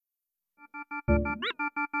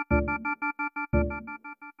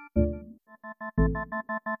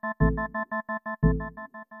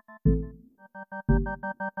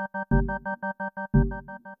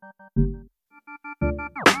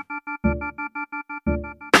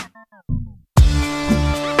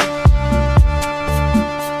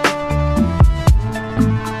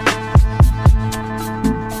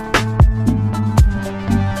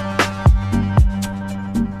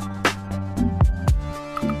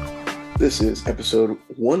This is episode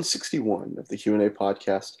 161 of the Q&A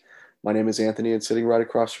podcast. My name is Anthony, and sitting right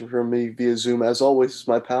across from me via Zoom, as always, is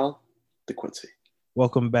my pal, DeQuincy.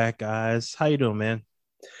 Welcome back, guys. How you doing, man?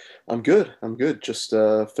 I'm good. Just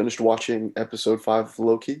finished watching episode 5 of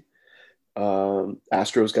Loki.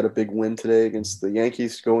 Astros got a big win today against the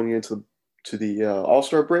Yankees going into the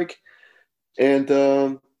All-Star break. And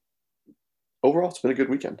overall, it's been a good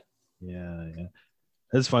weekend. Yeah.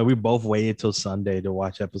 It's fine. We both waited till Sunday to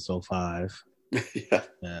watch episode 5. Yeah.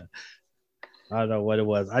 I don't know what it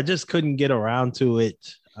was. I just couldn't get around to it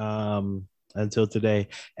until today.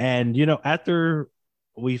 And, after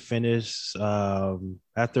we finish,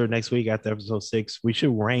 after next week, after episode 6, we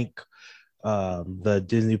should rank the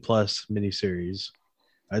Disney Plus miniseries.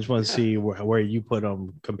 I just want to see where you put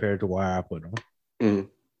them compared to where I put them.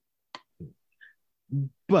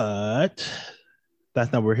 But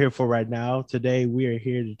that's not what we're here for right now. Today, we are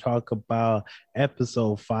here to talk about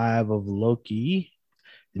episode 5 of Loki,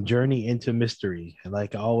 Journey into Mystery. And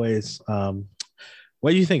like always, what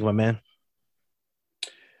do you think, my man?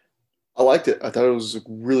 I liked it. I thought it was a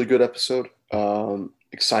really good episode.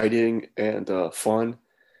 Exciting and fun.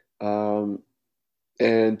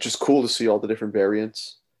 And just cool to see all the different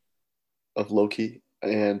variants of Loki.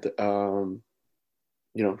 And,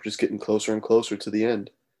 just getting closer and closer to the end.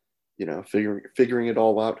 Figuring it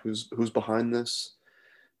all out, who's behind this,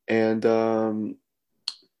 and and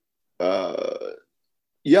I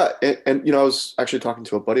was actually talking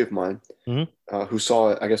to a buddy of mine who saw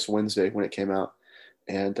it, I guess, Wednesday when it came out,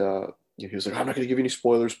 and he was like, "I'm not going to give you any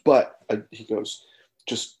spoilers," but he goes,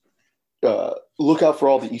 "Just look out for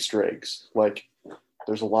all the Easter eggs. Like,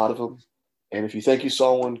 there's a lot of them, and if you think you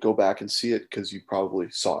saw one, go back and see it because you probably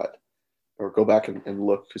saw it, or go back and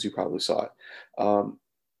look because you probably saw it."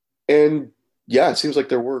 And yeah, it seems like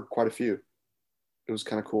there were quite a few. It was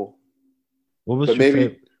kind of cool. What was your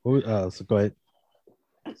favorite? So go ahead.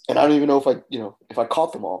 And I don't even know if I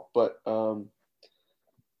caught them all, but the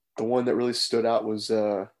one that really stood out was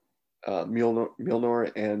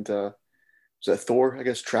Mjolnir and was that Thor? I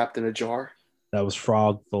guess trapped in a jar. That was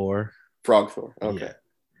Frog Thor. Frog Thor. Okay.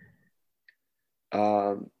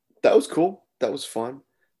 Yeah. That was cool. That was fun.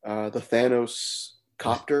 The Thanos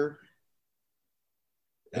copter.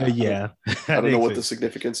 I don't know what the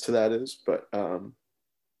significance to that is, but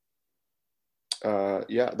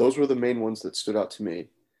those were the main ones that stood out to me.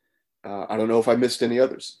 I don't know if I missed any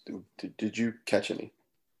others. Did you catch any?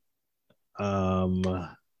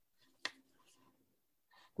 Well,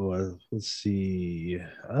 let's see.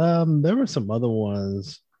 There were some other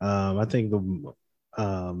ones. I think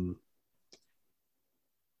I'm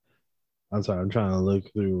sorry, I'm trying to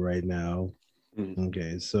look through right now.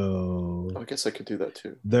 Okay, so I guess I could do that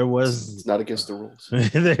too. It's not against the rules.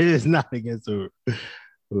 It is not against the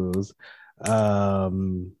rules.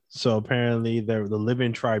 So apparently the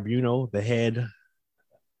Living Tribunal, the head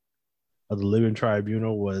of the Living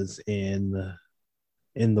Tribunal was in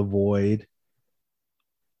the void.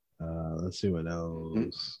 Let's see what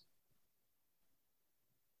else.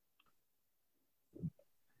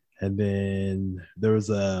 And then there was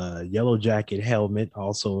a Yellow Jacket helmet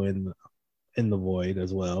also in the void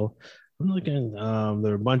as well. I'm looking, there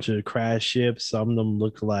are a bunch of crash ships. Some of them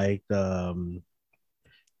look like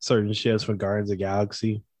certain ships from Guardians of the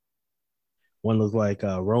Galaxy. One looked like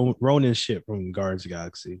a Ronin ship from Guardians of the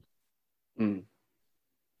Galaxy. And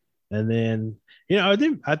then, I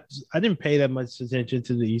didn't pay that much attention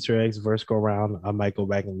to the Easter eggs first go around. I might go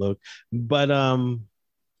back and look, but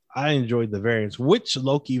I enjoyed the variants. Which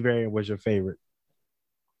Loki variant was your favorite?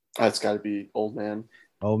 That's got to be Old Man.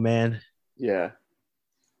 Old Man. Yeah.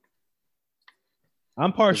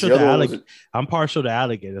 I'm partial to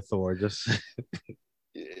alligator Thor. Just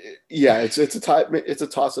yeah, it's a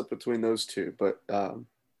toss up between those two, but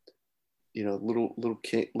little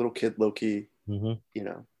kid Loki,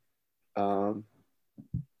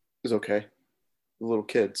 is okay. A little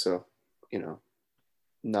kid, so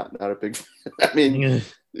not a big. I mean,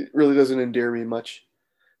 it really doesn't endear me much.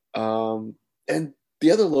 And the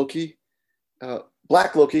other Loki,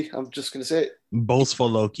 Black Loki, I'm just gonna say it. Boastful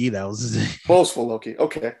Loki. That was Boastful Loki.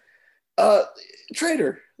 Okay.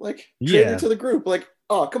 Traitor to the group. Like,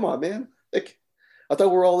 oh, come on, man. Like, I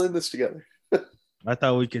thought we're all in this together. I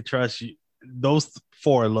thought we could trust you, those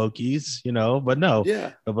four Lokis, but no,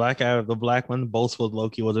 Yeah. the black one, boastful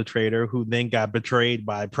Loki, was a traitor who then got betrayed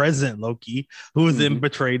by President Loki, who was then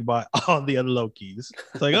betrayed by all the other Lokis.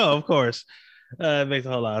 It's like, oh, of course. It makes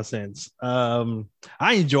a whole lot of sense.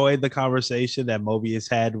 I enjoyed the conversation that Mobius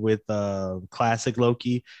had with classic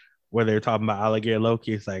Loki, where they're talking about alligator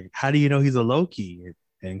Loki. It's like, how do you know he's a Loki?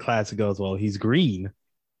 And classic goes, well, he's green.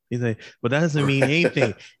 He's like, but that doesn't mean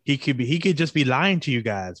anything. He could just be lying to you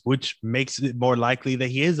guys, which makes it more likely that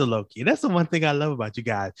he is a Loki. And that's the one thing I love about you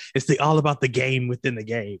guys. It's all about the game within the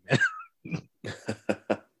game.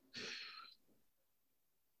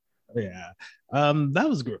 Yeah. That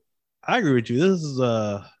was great. I agree with you. This is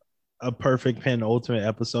a perfect penultimate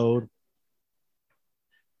episode.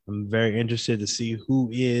 I'm very interested to see who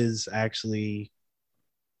is actually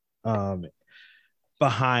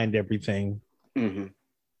behind everything.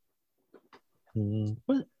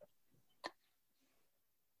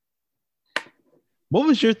 What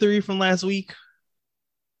was your theory from last week?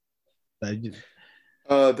 That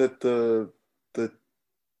the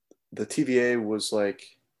TVA was like,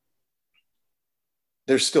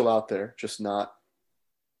 they're still out there, just not,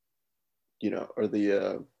 or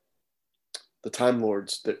the Time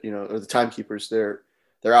Lords that, or the Timekeepers, they're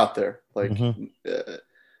out there, like, that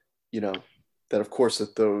of course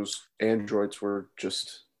that those androids were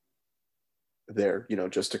just there,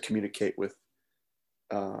 just to communicate with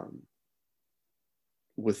the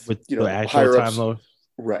actual higher Time ups. Lords,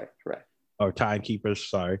 right, or Timekeepers.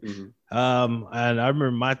 Sorry. And I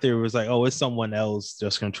remember my theory was like, oh, it's someone else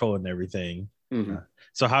just controlling everything.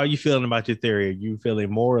 So how are you feeling about your theory? Are you feeling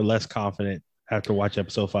more or less confident after watching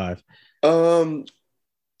episode 5?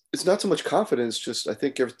 It's not so much confidence, just I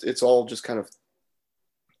think it's all just kind of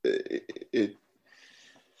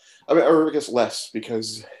or I guess less,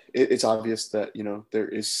 because it's obvious that there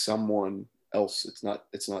is someone else. It's not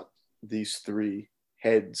these three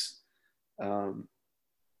heads, and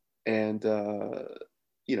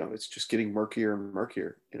it's just getting murkier and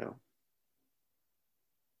murkier,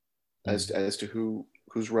 as to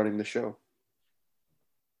who's running the show.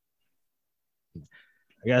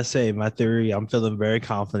 I gotta say, my theory, I'm feeling very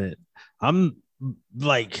confident. I'm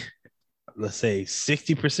like, let's say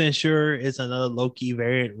 60% sure it's another Loki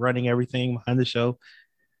variant running everything behind the show.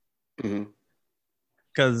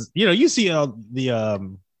 Because you see all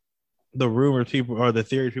the rumors, people, or the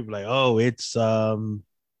theory, people like, oh, it's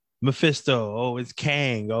Mephisto, oh, it's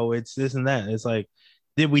Kang, oh, it's this and that. It's like,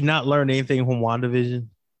 did we not learn anything from WandaVision?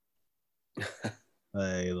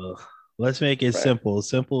 Like, let's make it simple.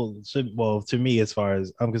 Well, to me, as far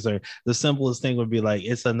as I'm concerned, the simplest thing would be like,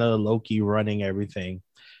 it's another Loki running everything.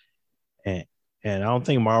 And I don't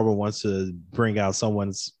think Marvel wants to bring out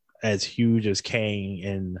someone as huge as Kang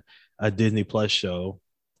in a Disney Plus show.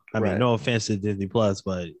 I mean, no offense to Disney Plus,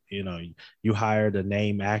 but you hired a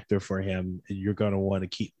name actor for him. You're going to want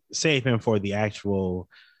to save him for the actual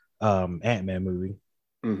Ant-Man movie.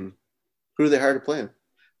 Who do they hire to play him?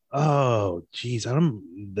 Oh, geez. I don't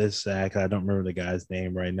remember the guy's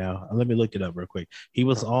name right now. Let me look it up real quick. He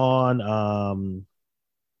was on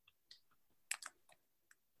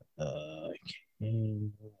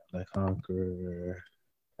King the Conqueror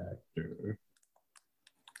actor.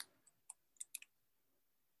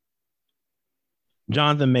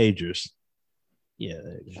 Jonathan Majors. Yeah.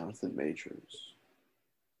 Jonathan Majors.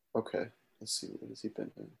 Okay. Let's see. What has he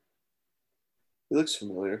been in? He looks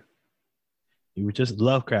familiar. You were just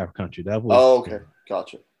Lovecraft Country. That was. Oh, okay.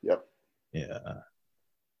 Gotcha. Yep. Yeah.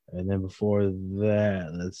 And then before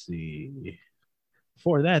that, let's see.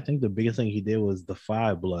 Before that, I think the biggest thing he did was The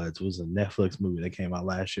Five Bloods. It was a Netflix movie that came out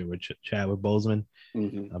last year with Chadwick Boseman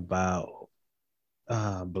about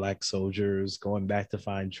Black soldiers going back to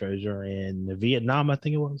find treasure in Vietnam, I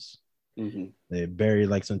think it was. They buried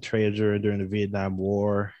like some treasure during the Vietnam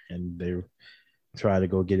War, and they try to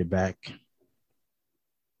go get it back.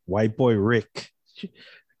 White Boy Rick.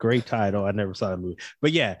 Great title. I never saw the movie.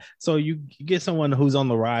 But yeah, so you get someone who's on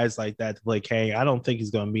the rise like that to play Kang. I don't think he's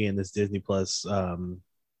going to be in this Disney Plus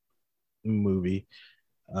movie.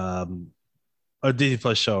 A Disney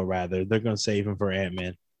Plus show, rather. They're going to save him for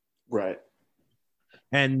Ant-Man. Right.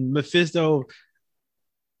 And Mephisto,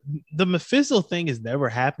 the Mephisto thing is never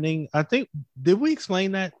happening. I think, did we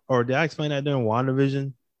explain that? Or did I explain that during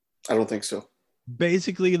WandaVision? I don't think so.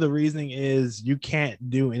 Basically, the reasoning is you can't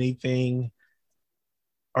do anything,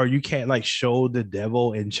 or you can't like show the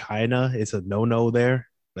devil in China. It's a no-no there.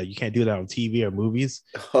 Like you can't do that on TV or movies.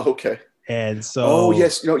 Okay. And so, oh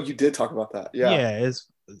yes, you did talk about that. Yeah. Yeah,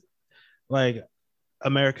 it's like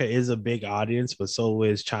America is a big audience, but so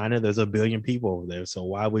is China. There's a billion people over there. So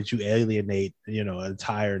why would you alienate, an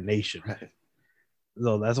entire nation? Right.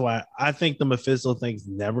 So that's why I think the Mephisto thing's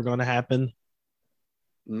never going to happen.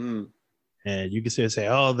 Mm. And you can say,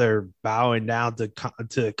 oh, they're bowing down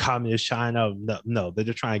to communist China. No, they're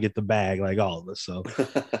just trying to get the bag like all of us. So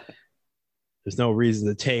there's no reason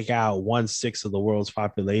to take out 1/6 of the world's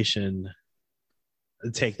population,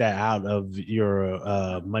 take that out of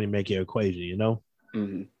your money making equation,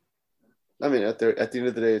 Mm-hmm. I mean, at the end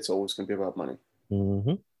of the day, it's always going to be about money.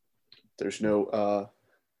 Mm-hmm. There's no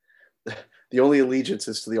the only allegiance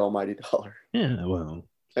is to the almighty dollar. Yeah, well,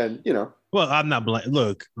 and well, I'm not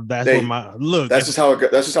look. That's they, what my look. That's just how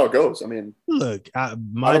it goes. I mean, look,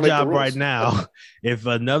 my job right now. If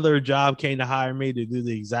another job came to hire me to do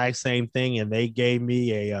the exact same thing, and they gave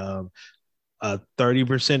me a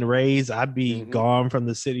 30% raise, I'd be gone from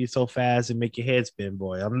the city so fast and make your head spin,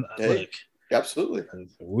 boy. Look. Absolutely.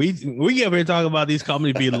 We get here talking about these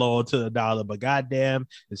companies being loyal to the dollar, but goddamn,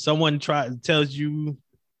 if someone tells you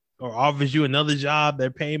or offers you another job,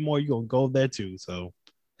 they're paying more, you're gonna go there too. So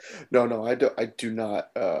no, I do not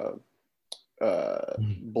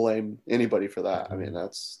blame anybody for that. I mean,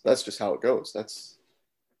 that's just how it goes. That's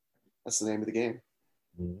the name of the game.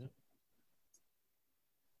 Yeah.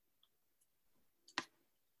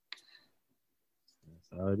 That's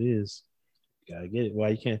how it is. You gotta get it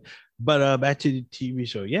while you can. But back to the TV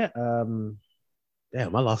show. Yeah. Damn,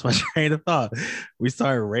 I lost my train of thought. We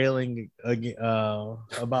started railing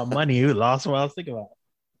about money. We lost what I was thinking about.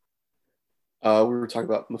 We were talking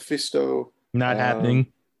about Mephisto. Not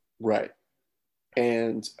happening. Right.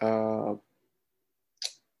 And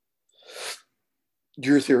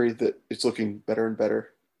your theory that it's looking better and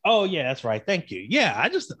better. Oh, yeah, that's right. Thank you. Yeah,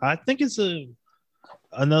 I think it's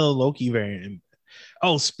another Loki variant.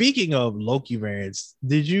 Oh, speaking of Loki variants,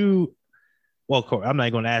 did you... Well, Corey, I'm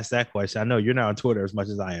not going to ask that question. I know you're not on Twitter as much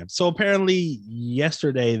as I am. So apparently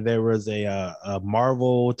yesterday there was a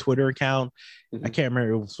Marvel Twitter account. I can't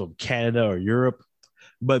remember if it was from Canada or Europe,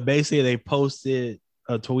 but basically they posted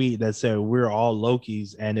a tweet that said we're all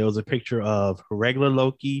Lokis, and it was a picture of regular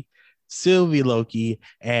Loki, Sylvie Loki,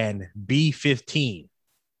 and B-15.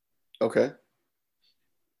 Okay.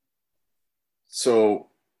 So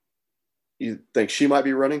you think she might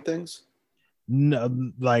be running things?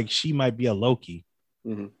 No, like she might be a Loki.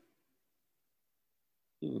 Mm-hmm.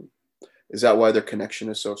 Mm-hmm. Is that why their connection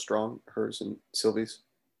is so strong, hers and Sylvie's?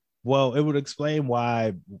 Well, it would explain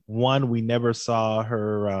why, one, we never saw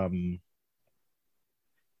her,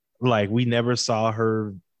 we never saw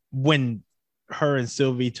her when her and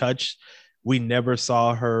Sylvie touched. We never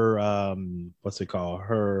saw her, what's it called?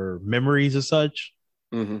 Her memories as such.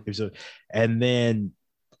 Mm-hmm. And then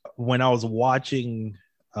when I was watching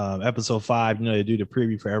episode 5, they do the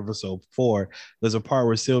preview for episode 4, there's a part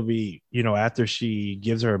where Sylvie, after she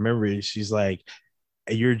gives her a memory, she's like,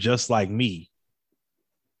 you're just like me.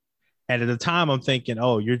 And at the time I'm thinking,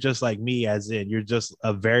 oh, you're just like me, as in you're just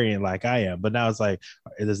a variant like I am. But now it's like,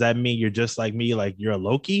 does that mean you're just like me, like you're a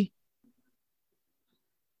Loki?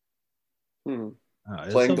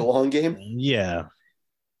 Playing the long game? Yeah.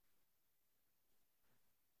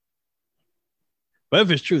 But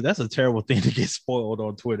if it's true, that's a terrible thing to get spoiled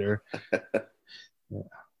on Twitter. Yeah.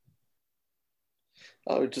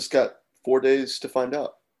 Oh, we just got 4 days to find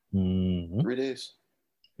out. 3 days.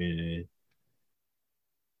 Yeah.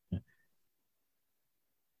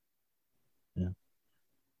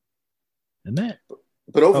 And that.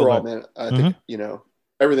 But overall, man, I think,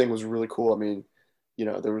 everything was really cool. I mean,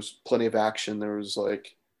 there was plenty of action. There was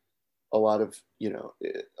like a lot of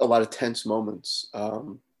tense moments.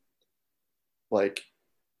 And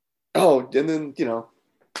then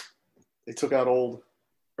they took out old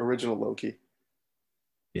original Loki.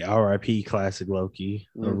 The RIP classic Loki,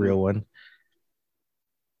 a real one.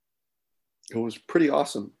 It was pretty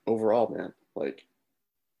awesome overall, man. Like,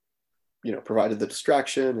 provided the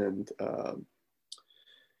distraction, and I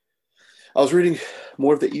was reading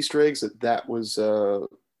more of the Easter eggs that was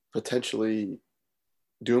potentially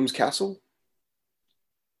Doom's castle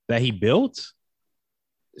that he built.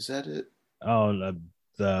 Is that it? Oh,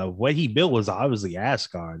 the what he built was obviously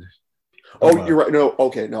Asgard. Oh, you're right. No,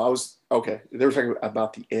 okay. No, I was okay. They were talking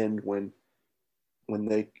about the end when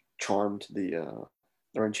they charmed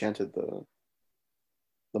or enchanted the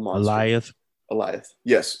monster. Alioth.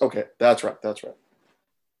 Yes. Okay. That's right.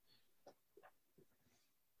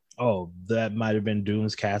 Oh, that might have been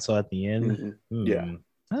Doom's castle at the end. Yeah.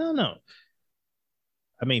 I don't know.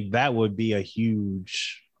 I mean, that would be a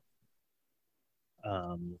huge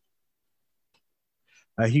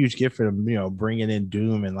a huge gift for them, bringing in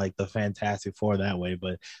Doom and like the Fantastic Four that way.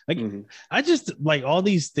 But like, Mm-hmm. I just like all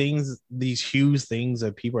these things, these huge things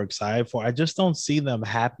that people are excited for. I just don't see them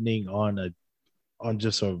happening on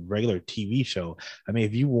just a regular TV show. I mean,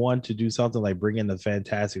 if you want to do something like bring in the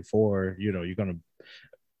Fantastic Four, you're gonna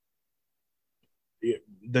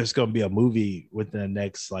there's gonna be a movie within the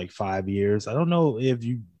next like 5 years. I don't know if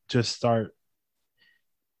you just start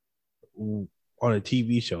on a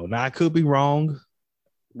TV show. Now I could be wrong,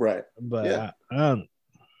 Right. but Yeah. I don't.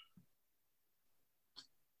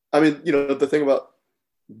 I mean, the thing about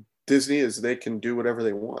Disney is they can do whatever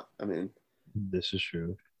they want. I mean, This is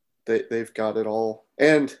true. they've got it all,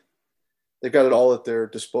 and they've got it all at their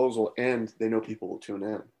disposal, and they know people will tune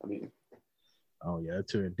in. I mean, Oh yeah,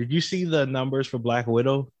 too. Did you see the numbers for Black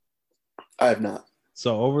Widow? I have not.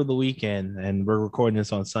 So over the weekend, and we're recording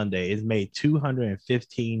this on Sunday, it's made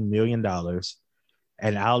 $215 million.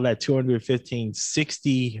 And out of that 215,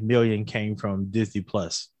 60 million came from Disney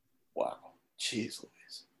Plus. Wow. Jeez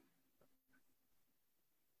Louise.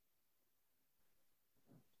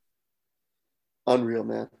 Unreal,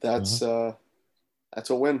 man. That's a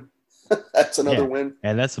win. That's another win.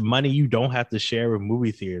 And that's money you don't have to share with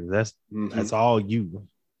movie theaters. That's all you.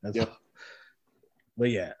 Yep. But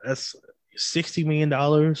yeah, that's $60 million.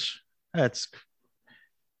 That's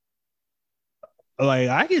like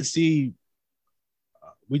I can see.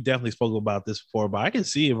 We definitely spoke about this before, but I can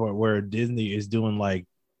see it where Disney is doing like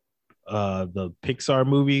the Pixar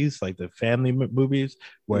movies, like the family movies,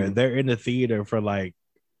 where they're in the theater for like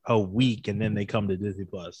a week and then they come to Disney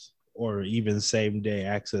Plus, or even same day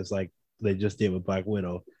access, like they just did with Black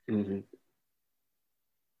Widow. Mm-hmm.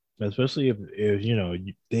 Especially if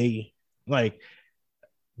they like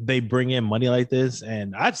they bring in money like this.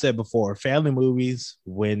 And I've said before, family movies,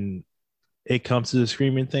 when it comes to the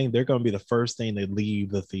streaming thing, they're going to be the first thing that leave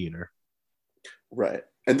the theater. Right.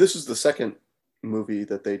 And this is the second movie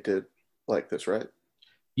that they did like this, right?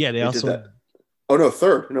 Yeah, they also did that. Oh no,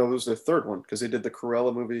 third. No, it was the third one because they did the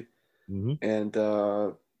Cruella movie, and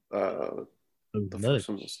the first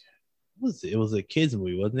one was it was a kids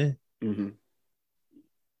movie, wasn't it? Mm-hmm. It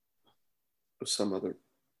was some other.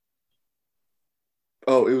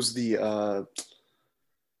 Oh, it was the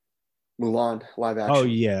Mulan live action. Oh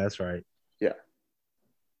yeah, that's right. Yeah.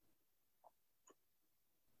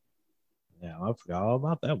 Yeah, I forgot all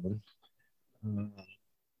about that one.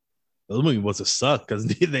 The movie was a suck because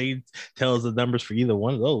they tell us the numbers for either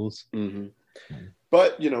one of those. Mm-hmm.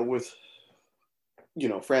 But with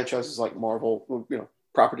franchises like Marvel,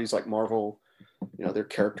 properties like Marvel, their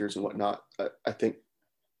characters and whatnot, I think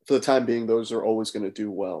for the time being, those are always going to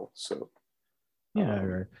do well. So yeah,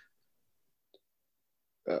 right.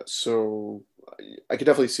 So I could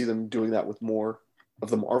definitely see them doing that with more of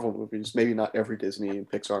the Marvel movies. Maybe not every Disney and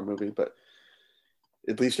Pixar movie, but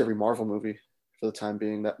at least every Marvel movie for the time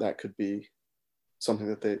being. That could be something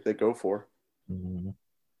that they go for. Mm-hmm.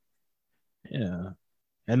 Yeah,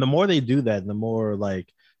 and the more they do that, the more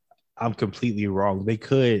like I'm completely wrong. They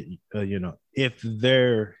could, if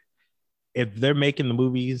they're making the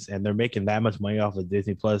movies and they're making that much money off of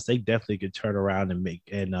Disney Plus, they definitely could turn around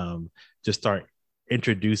and just start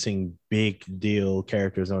introducing big deal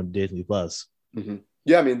characters on Disney Plus. Mm-hmm.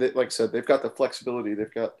 Yeah, I mean, like I said, they've got the flexibility.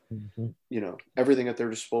 They've got everything at their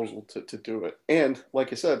disposal to do it. And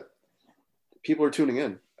like I said, people are tuning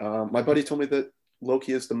in. My buddy told me that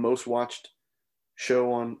Loki is the most watched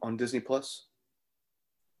show on Disney Plus.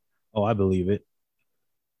 Oh, I believe it.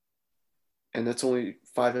 And that's only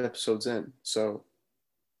 5 episodes in. So,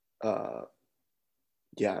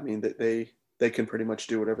 yeah, I mean, they can pretty much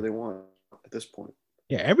do whatever they want at this point.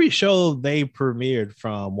 Yeah, every show they premiered,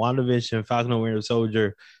 from WandaVision, Falcon and Winter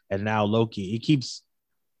Soldier, and now Loki, it keeps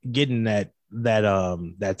getting that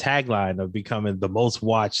tagline of becoming the most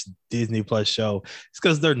watched Disney Plus show. It's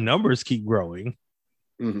because their numbers keep growing.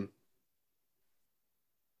 Mm-hmm.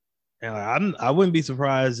 And I wouldn't be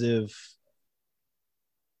surprised if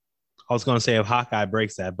I was going to say if Hawkeye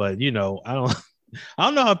breaks that, but I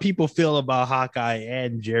don't know how people feel about Hawkeye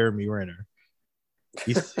and Jeremy Renner.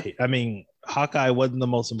 I mean, Hawkeye wasn't the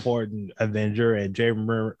most important Avenger, and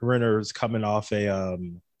Jeremy Renner is coming off a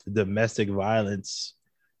domestic violence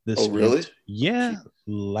dispute. Oh, really? Yeah,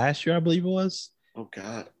 last year I believe it was. Oh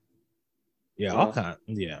God. Yeah, Hawkeye.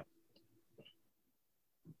 Yeah.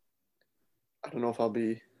 I don't know if I'll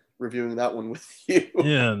be reviewing that one with you.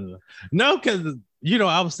 Yeah, no, because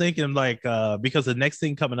I was thinking like because the next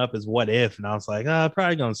thing coming up is What If, and I was like, I'm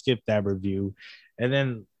probably gonna skip that review, and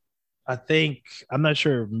then I think I'm not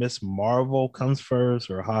sure if Miss Marvel comes first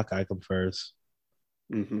or Hawkeye comes first.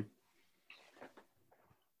 Mm-hmm.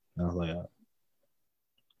 I was like,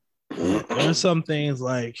 There's some things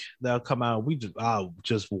like that'll come out. I'll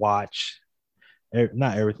just watch.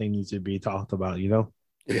 Not everything needs to be talked about, you know.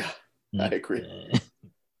 Yeah, I agree.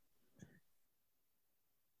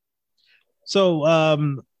 So,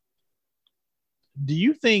 do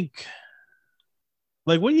you think,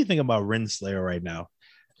 like, what do you think about Renslayer right now?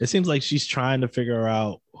 It seems like she's trying to figure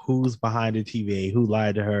out who's behind the TVA, who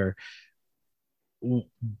lied to her,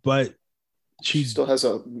 but She still has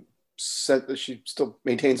a set. She still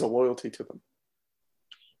maintains a loyalty to them.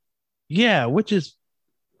 Yeah, which is,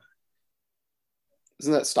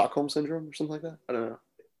 isn't that Stockholm syndrome or something like that? I don't know.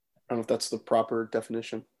 I don't know if that's the proper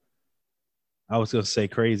definition. I was gonna say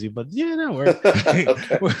crazy, but yeah, that works.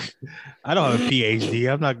 I don't have a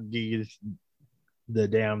PhD. I'm not gonna give you the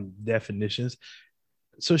damn definitions.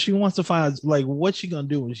 So she wants to find, like, what's she gonna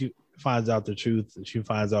do when she finds out the truth? She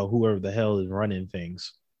finds out whoever the hell is running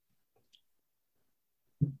things.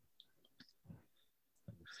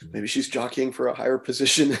 Maybe she's jockeying for a higher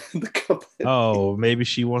position in the company. Oh, maybe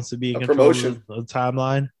she wants to be in control promotion of the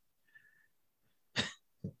timeline.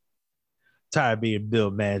 Tired of being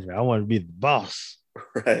Bill management. I want to be the boss.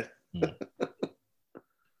 Right.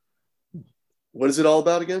 What is it all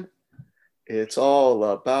about again? It's all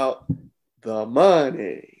about the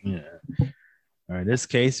money. Yeah. Or in this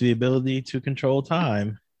case, the ability to control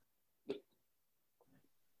time.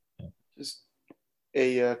 Just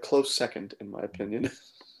a close second, in my opinion.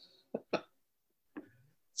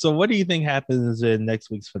 So, what do you think happens in next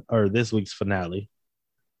week's or this week's finale?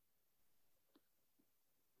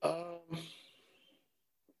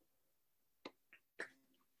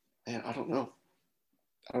 Man, I don't know.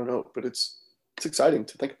 But it's exciting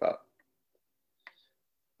to think about.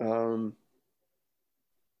 I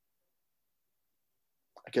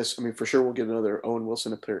guess, I mean, for sure we'll get another Owen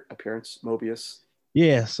Wilson appearance, Mobius.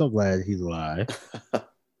 Yeah, so glad he's alive.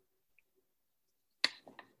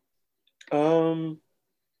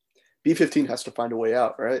 B-15 has to find a way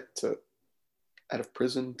out, right? Out of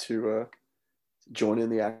prison to join in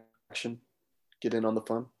the action, get in on the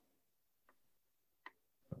fun.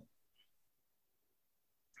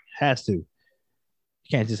 Has to. You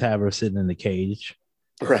can't just have her sitting in the cage.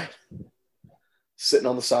 Right. Sitting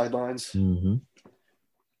on the sidelines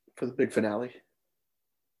for the big finale.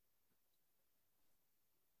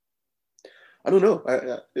 I don't know.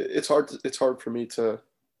 It's hard for me to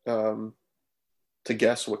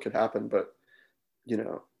guess what could happen, but you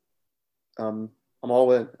know, I'm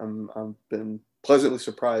all in. I'm been pleasantly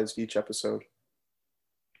surprised each episode.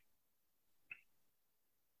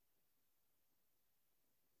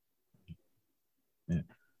 Yeah.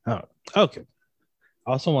 Oh, okay.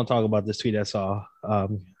 I also want to talk about this tweet I saw.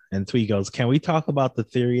 And tweet goes, "Can we talk about the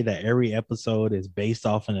theory that every episode is based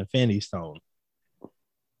off an Infinity Stone?"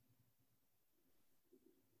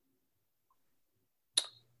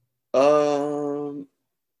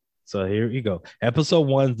 So here you go. Episode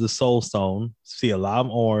 1 is the Soul Stone. See a lot of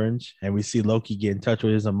orange, and we see Loki get in touch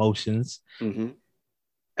with his emotions. Mm-hmm.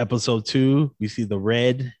 Episode 2, we see the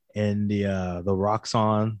red and the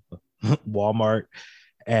Roxxon Walmart,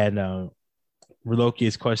 and Loki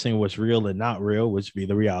is questioning what's real and not real, which would be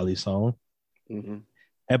the reality stone. Mm-hmm.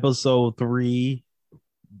 Episode 3,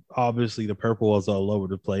 obviously the purple was all over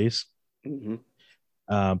the place. Mm-hmm.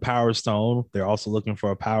 Power Stone, they're also looking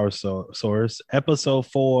for a power source. Episode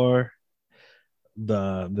 4,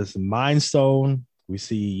 this Mind Stone, we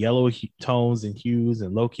see yellow tones and hues,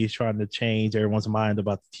 and Loki is trying to change everyone's mind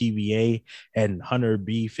about the TVA, and Hunter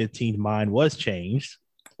B-15's mind was changed.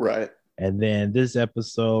 Right. And then this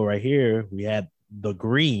episode right here, we had the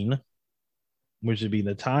green, which would be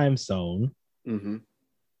the Time Stone. Mm-hmm.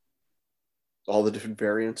 All the different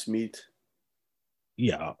variants meet.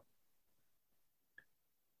 Yeah.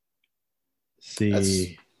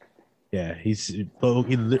 See, yeah, they're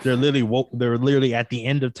literally at the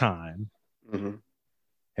end of time, and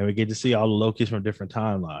we get to see all the Lokis from different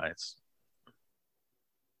timelines.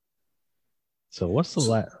 So what's the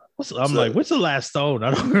last? What's the last stone?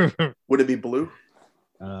 I don't remember. Would it be blue?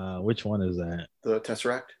 Which one is that? The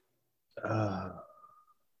Tesseract.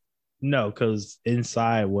 No, because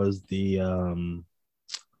inside was the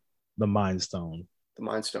Mind Stone. The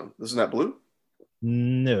Mind Stone. Isn't that blue?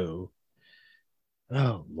 No.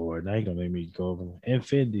 Oh Lord, now you're gonna make me go over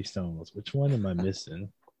Infinity Stones. Which one am I missing?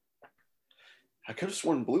 I could have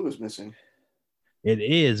sworn blue was missing. It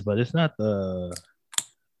is, but it's not the.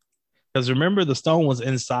 Because remember, the stone was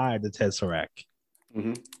inside the Tesseract.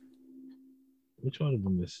 Mm-hmm. Which one am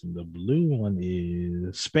I missing? The blue one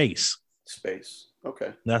is space. Space.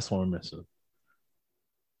 Okay. That's what we're missing.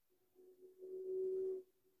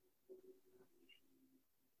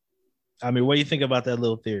 I mean, what do you think about that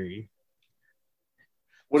little theory?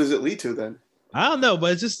 What does it lead to then? I don't know,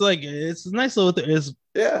 but it's just like it's a nice little. It's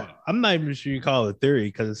Yeah. I'm not even sure you call it a theory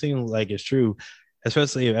because it seems like it's true,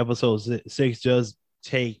 especially if episode six does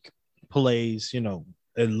take place.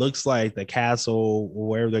 It looks like the castle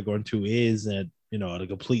wherever they're going to is at a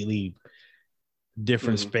completely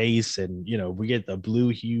different Mm-hmm. space, and we get the blue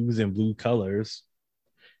hues and blue colors.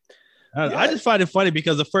 I Yeah. just find it funny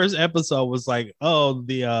because the first episode was like, oh,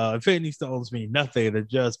 the Infinity Stones mean nothing; they're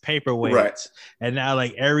just Right. paperweights. And now,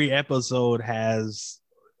 like every episode has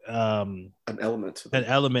An element to an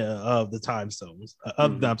them. element of the Time Stones.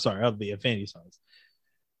 Mm-hmm. I'm sorry, of the Infinity Stones.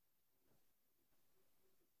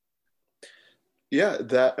 Yeah,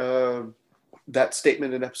 that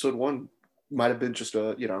statement in episode 1 might have been just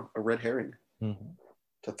a red herring Mm-hmm.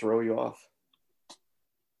 to throw you off.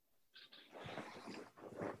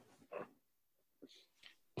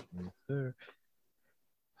 Sure.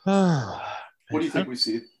 What do you think we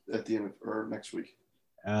see at the end of or next week?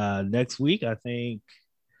 Next week, I think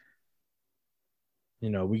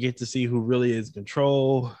we get to see who really is in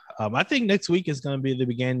control. I think next week is going to be the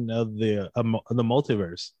beginning of the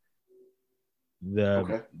multiverse.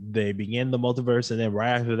 Okay. They begin the multiverse, and then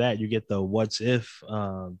right after that, you get the What's If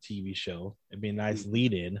TV show. It'd be a nice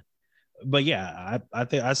lead in. But yeah, I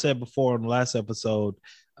think I said before in the last episode,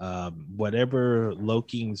 whatever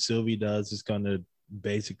Loki and Sylvie does is going to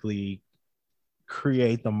basically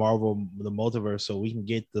create the multiverse, so we can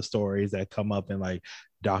get the stories that come up in like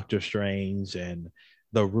Doctor Strange and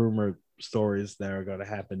the rumored stories that are going to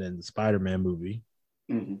happen in the Spider-Man movie,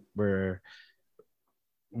 Mm-hmm. where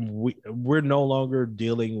we're no longer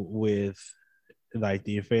dealing with like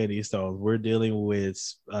the Infinity Stones. We're dealing with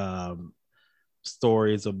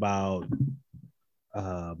stories about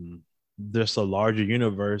just a larger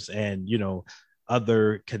universe and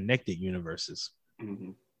other connected universes.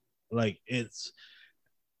 Mm-hmm. Like it's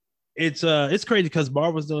crazy because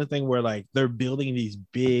Marvel's doing a thing where like they're building these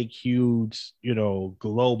big, huge,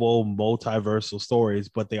 global multiversal stories,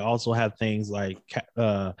 but they also have things like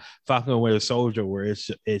Falcon and Winter Soldier, where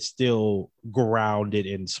it's still grounded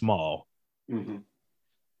in small. Mm-hmm.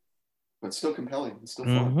 But still compelling. It's still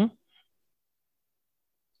fun. Mm-hmm.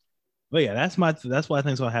 But yeah, that's what I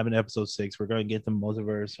think is gonna happen in episode 6. We're gonna get the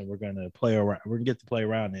multiverse and we're gonna play around. We're gonna get to play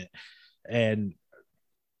around it, and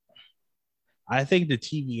I think the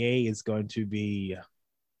TVA is going to be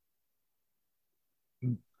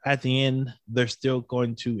at the end. They're still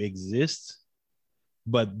going to exist,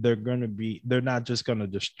 but they're not just going to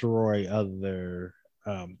destroy other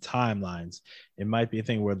timelines. It might be a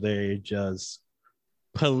thing where they just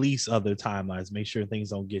police other timelines, make sure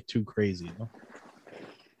things don't get too crazy.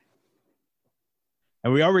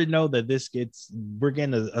 And we already know that we're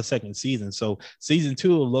getting a second season. So season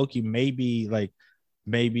 2 of Loki maybe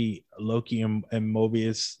Loki and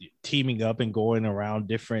Mobius teaming up and going around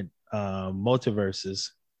different multiverses.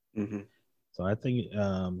 Mm-hmm. So I think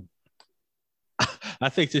I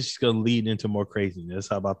think this is going to lead into more craziness.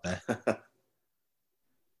 How about that?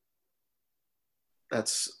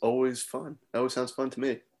 That's always fun. That always sounds fun to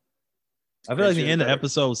me. I feel like the end of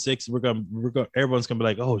episode 6, everyone's gonna be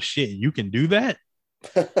like, "Oh shit, you can do that."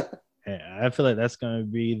 I feel like that's gonna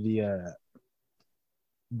be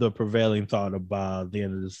the prevailing thought about the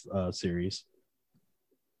end of this series.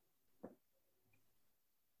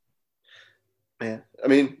 Man, I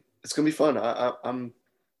mean, it's gonna be fun.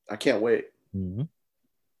 I can't wait. Mm-hmm.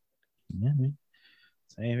 Yeah, man.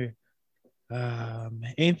 Same here.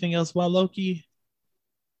 Anything else about Loki?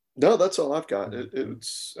 No, that's all I've got.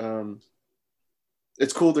 Mm-hmm.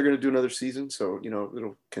 It's cool. They're gonna do another season, so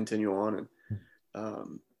it'll continue on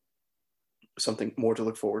and something more to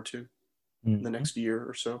look forward to in the next year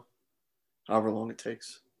or so, however long it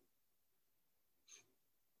takes.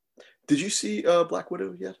 Did you see Black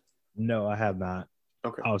Widow yet? No, I have not.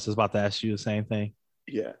 Okay. I was just about to ask you the same thing.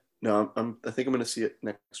 Yeah. No, I think I'm gonna see it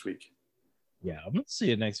next week. Yeah, I'm gonna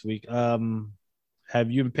see it next week.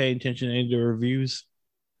 Have you been paying attention to any of the reviews?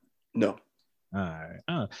 No. All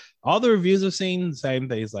right. All the reviews I've seen, same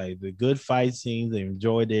things, like the good fight scenes. They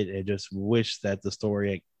enjoyed it and just wish that the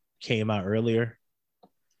story came out earlier.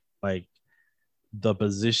 Like the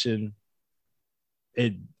position,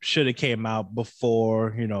 it should have came out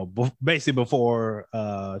before, basically before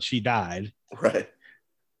she died. Right.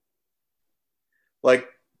 Like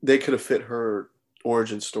they could have fit her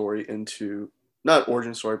origin story into, not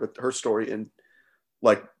origin story, but her story in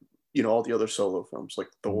like all the other solo films like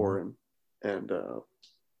Thor and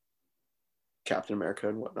Captain America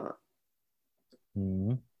and whatnot.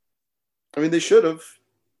 Mm-hmm. I mean, they should have.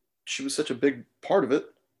 She was such a big part of it.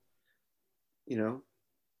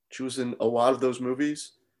 She was in a lot of those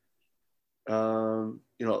movies.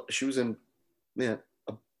 She was in, man,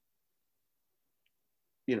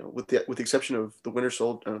 with the exception of the Winter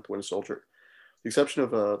Soldier, not the Winter Soldier, the exception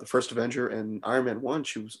of the first Avenger and Iron Man 1,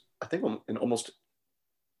 she was, I think, in almost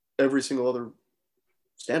every single other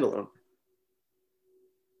standalone,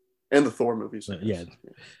 and the Thor movies. Yeah.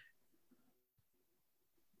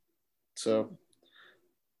 So,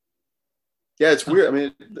 yeah, it's weird. I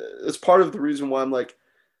mean, it's part of the reason why I'm like,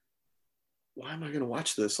 why am I going to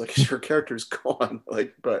watch this? Like, her character's gone.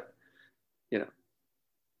 Like, but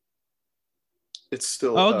it's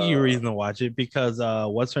still. I'll give you a reason to watch it because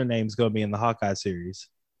what's her name's going to be in the Hawkeye series.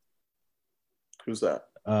 Who's that?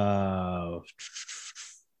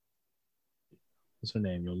 What's her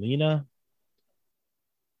name? Yelena.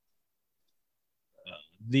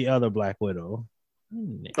 The other Black Widow.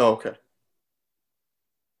 Oh, okay.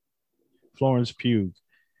 Florence Pugh.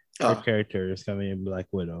 Her character is coming in Black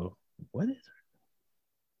Widow. What is her?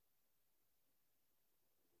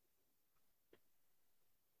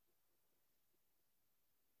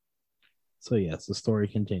 So yes, the story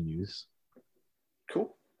continues.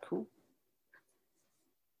 Cool.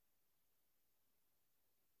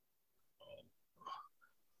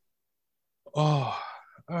 Oh,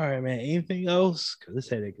 all right, man. Anything else? Because this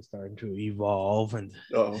headache is starting to evolve and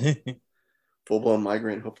full-blown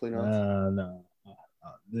migraine. Hopefully not. No.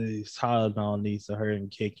 The Tylenol needs to hurry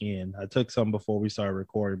and kick in. I took some before we started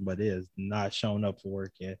recording, but it is not showing up for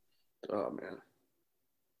work yet. Oh man.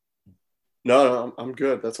 No, I'm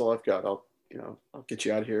good. That's all I've got. I'll get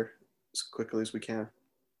you out of here as quickly as we can.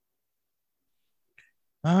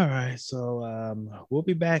 All right, so we'll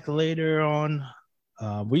be back later on.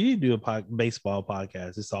 We need to do a baseball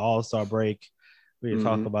podcast. It's an all-star break. We can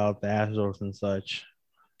talk about the Astros and such.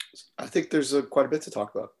 I think there's quite a bit to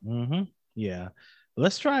talk about. Yeah,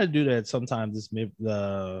 let's try to do that sometime this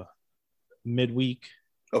midweek.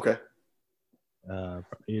 Okay.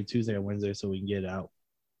 Either Tuesday or Wednesday, so we can get out.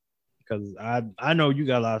 Because I know you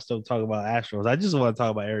got a lot of stuff to talk about Astros. I just want to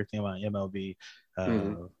talk about everything about MLB.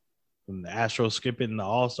 From the Astros skipping the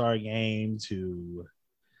All-Star game to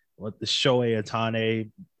the Shohei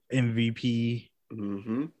Ohtani MVP.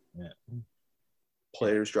 Yeah.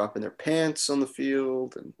 Players dropping their pants on the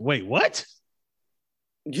field. And wait, what?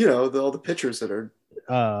 All the pitchers that are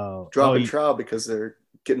dropping trowel because they're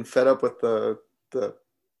getting fed up with the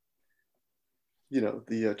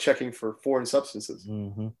checking for foreign substances.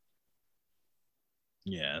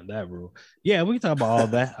 Yeah, that rule. Yeah, we can talk about all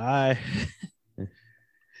that.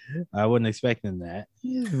 I wasn't expecting that.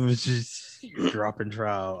 It was just dropping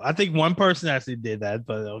trowel. I think one person actually did that,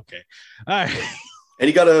 but okay. All right. And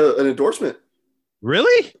he got an endorsement.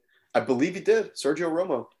 Really? I believe he did. Sergio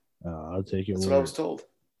Romo. I'll take it. That's what I was told.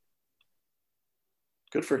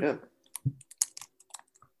 Good for him.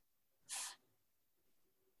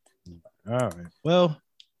 All right. Well,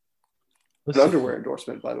 an underwear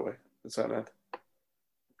endorsement, by the way. That's how I meant.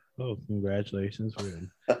 Oh, congratulations for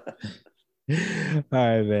him. All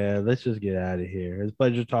right, man. Let's just get out of here. It's a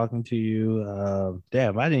pleasure talking to you.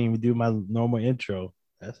 Damn, I didn't even do my normal intro.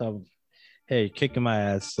 That's how. Hey, kicking my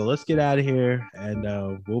ass. So let's get out of here, and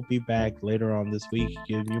we'll be back later on this week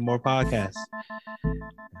giving you more podcasts.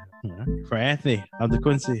 For Anthony, I'm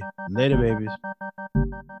DeQuincy. Later, babies.